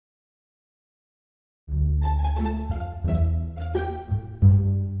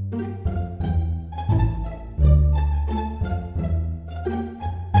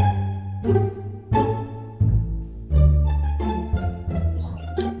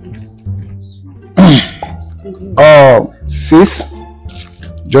Oh, sis,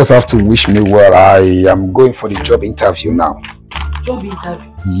 just have to wish me well. I am going for the job interview now. Job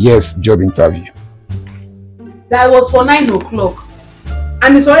interview? Yes, job interview. That was for 9 o'clock.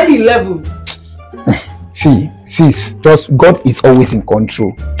 And it's already 11. See, sis, just God is always in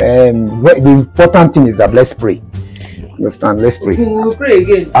control. The important thing is that let's pray. Understand? Let's pray. We'll pray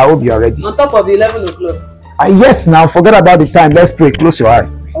again. I hope you are ready. On top of the 11 o'clock. Yes, now forget about the time. Let's pray. Close your eye.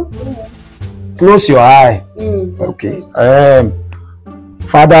 Okay. Close your eye. Okay.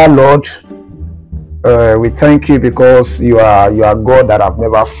 Father, Lord, we thank you because you are God that have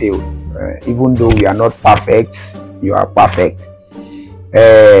never failed. Even though we are not perfect, you are perfect.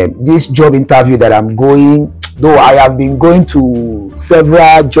 This job interview that I'm going, though I have been going to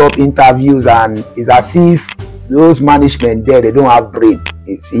several job interviews, and it's as if those management there, they don't have brain.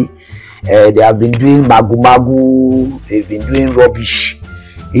 You see, they have been doing magu, they've been doing rubbish.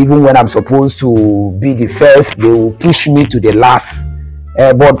 Even when I'm supposed to be the first, they will push me to the last.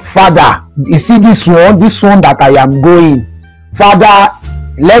 But Father, you see this one that I am going, Father,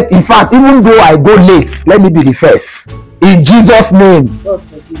 in fact, even though I go late, let me be the first. In Jesus' name. God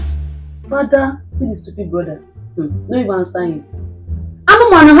forgive. Father, see the stupid brother. No even answer him.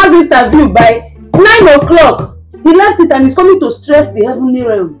 Anuman has interview by 9 o'clock. He left it and he's coming to stress the heavenly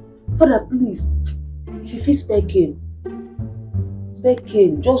realm. Father, please, if you feel spare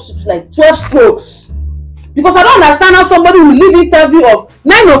cane, just like 12 strokes. Because I don't understand how somebody will leave interview of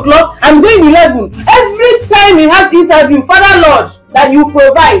 9 o'clock and going 11. Every time he has interview, Father Lord, that you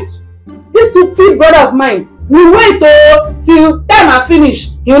provide. This stupid brother of mine, we wait till time I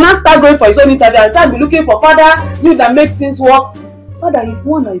finish. He will not start going for his own interview and start be looking for Father, you that make things work. Father, he's the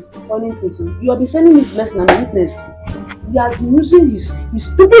one that is spoiling things. You have been sending his blessing and witness. He has been using his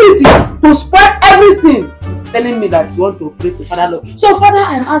stupidity to spoil everything. Telling me that you want to pray to Father Lord. So Father,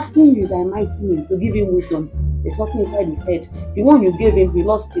 I'm asking you, thy mighty name, to give him wisdom. There's nothing inside his head. The one you gave him, he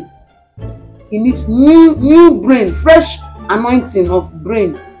lost it. He needs new brain, fresh anointing of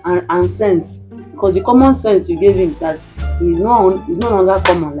brain and sense. Because the common sense you gave him, that is no longer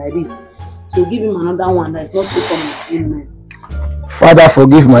common like this. So give him another one that is not too common. Amen. Father,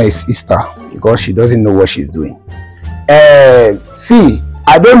 forgive my sister because she doesn't know what she's doing. See,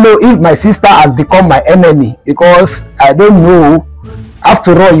 I don't know if my sister has become my enemy because I don't know.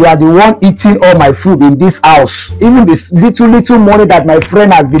 After all, you are the one eating all my food in this house. Even this little money that my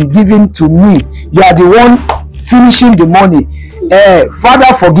friend has been giving to me, you are the one finishing the money.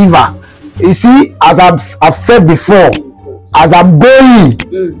 Father, forgive her. You see, as I've said before, as I'm going,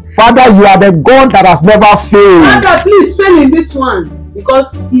 Father, you are the God that has never failed. Father, please fail in this one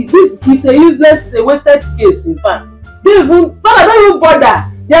because he's a useless, a wasted case. In fact, Father, don't even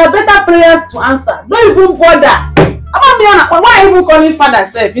bother. There are better prayers to answer. Don't even bother. Why are you even calling Father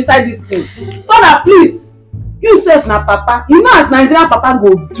self inside this thing? Father, please, you self na Papa. You know as Nigerian Papa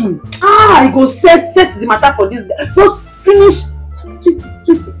go do. He go set the matter for this guy. Just finish.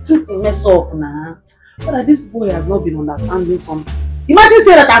 Treat him mess up now. Father, this boy has not been understanding something. Imagine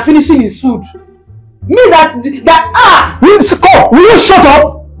saying that I'm finishing his food. Me will you shut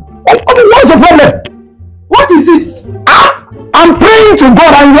up? What's the problem? What is it? I'm praying to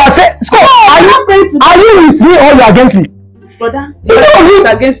God and you are saying, Scott, are you praying to God? Are you with me or you are against me? Brother, you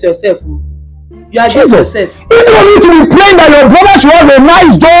are against yourself. You are against yourself. You don't need to be praying that your brother should have a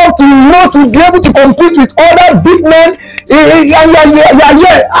nice job to be able to compete with other big men.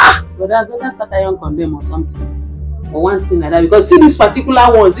 Brother, don't start a young condemn or something. Or one thing like that. Because see these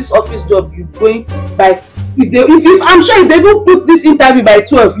particular ones, this office job, you going by, I'm sure if they don't put this interview by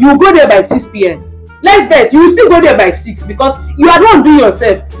 12, you go there by 6 p.m. Let's bet, you will still go there by 6 because you are the one doing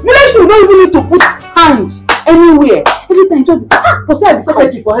yourself. Village people don't even need to put hand anywhere. Every time you just be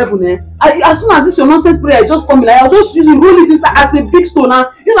secretary for heaven. As soon as this your nonsense prayer just come in, like, I'll just roll it inside as a big stone and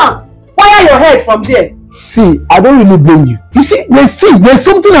wire your head from there. See, I don't really blame you. You see, there's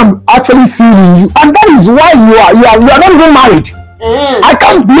something I'm actually seeing in you, and that is why you are not even married. I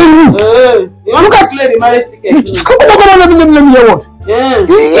can't blame you. You want to play the marriage ticket? Let me hear what.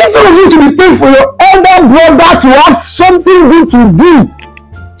 Instead of you to be paying for your elder brother to have something good to do,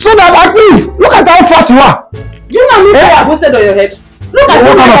 so that at least look at how fat you are. Do you know me I posted on your head? Look at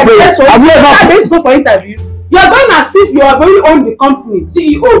you like this one. Let's go for interview. You are going as if you are going to own the company,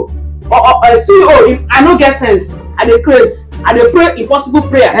 CEO. Or CEO, I no get sense. I dey craze. I dey pray impossible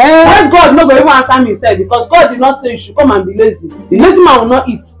prayer. Why God no go even answer me himself? Because God did not say you should come and be lazy. The lazy man will not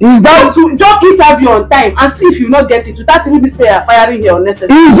eat. Is that to just interview on time and see if you not get it without even this prayer firing here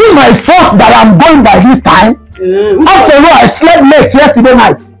unnecessary? Is it my fault that I'm going by this time? After all, I slept late yesterday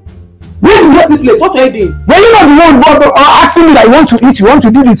night. Sleep late. What are you doing? When you not the one asking me that you want to eat, you want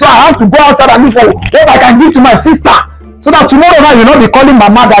to do this, so I have to go outside and look for what I can give to my sister, so that tomorrow night you not be calling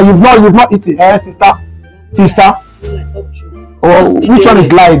mama that you've not eaten. Sister. Oh, which one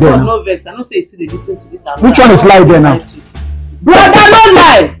is lie then? No vex. I don't say you see they listen to this. Which one is lie then now?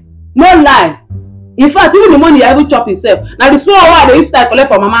 Brother, no lie. In fact, even the money you even chop himself. Now the small one they used to collect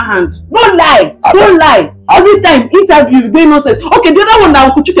from mama hand. Don't lie. Every time interview you doing nonsense. Okay, the other one that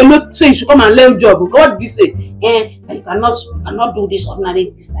Uncle Chike say you should come and learn job. What did he say? You cannot do this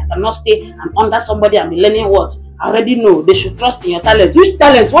ordinary this. I cannot stay and under somebody and be learning what? I already know. They should trust in your talent. Which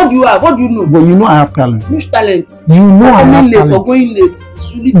talent? What do you have? What do you know? But you know I have talent. Which talent? You know I have talent. Or going late.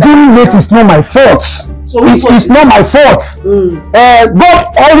 It's really going late is not my fault. So it's not my fault. God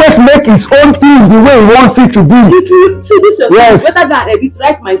always make his own things the way he wants it to be. If you see this yourself, better than edit,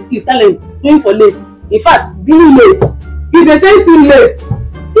 write my skill, talent, going for late. In fact, being late. If they say anything late,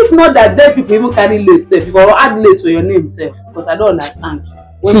 if not that dead people even carry late, self, you go add late for your name, self, because I don't understand.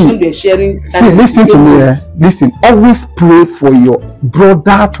 When they're sharing. Listen to me. Listen, always pray for your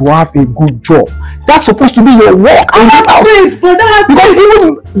brother to have a good job. That's supposed to be your work. Because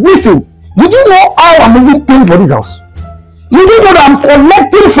even listen. Did you know how I'm even paying for this house? You didn't know that I'm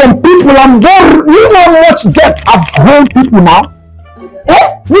collecting from people. You know how much debt I've owed people now?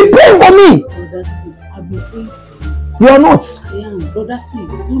 You pay for me. Brother C, I've been praying for you. You are not. I am. Brother C,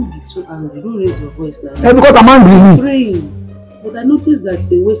 don't be too angry. Don't raise your voice like that. Because I'm angry. I'm praying. But I noticed that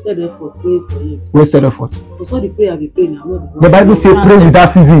it's a wasted effort praying for you. Wasted effort? Because all the prayer I've been praying now. The Bible says pray without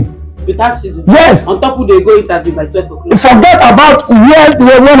ceasing. Without season. Yes. On top of they go interview by 12 o'clock. Forget about when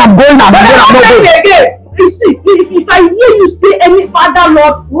I'm going and when I'm not going. Again. You see, if I hear you say any father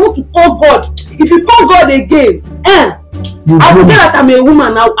Lord, you want to call God. If you call God again, I will tell that I'm a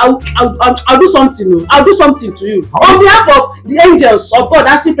woman. I'll do something. I'll do something to you. On behalf of the angels of God,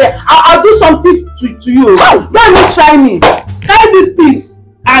 that's it. I'll do something to you. Don't even try me. Try this thing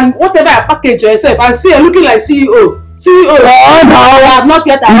and whatever I package yourself and see you looking like CEO. I have not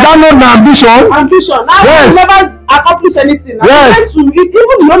yet. Is that not my ambition? Ambition. Now yes. You never accomplish anything. Yes. Even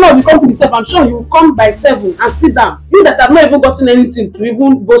the owner of the company itself, I'm sure you will come by 7 and sit down. You that have not even gotten anything to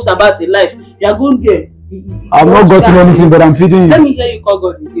even boast about in life. You are going there. I've not gotten anything, but I'm feeding you. Let me hear you call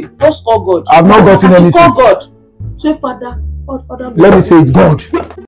God again. Just call God. I've not gotten anything. Call God. Say Father. Let me say it, God.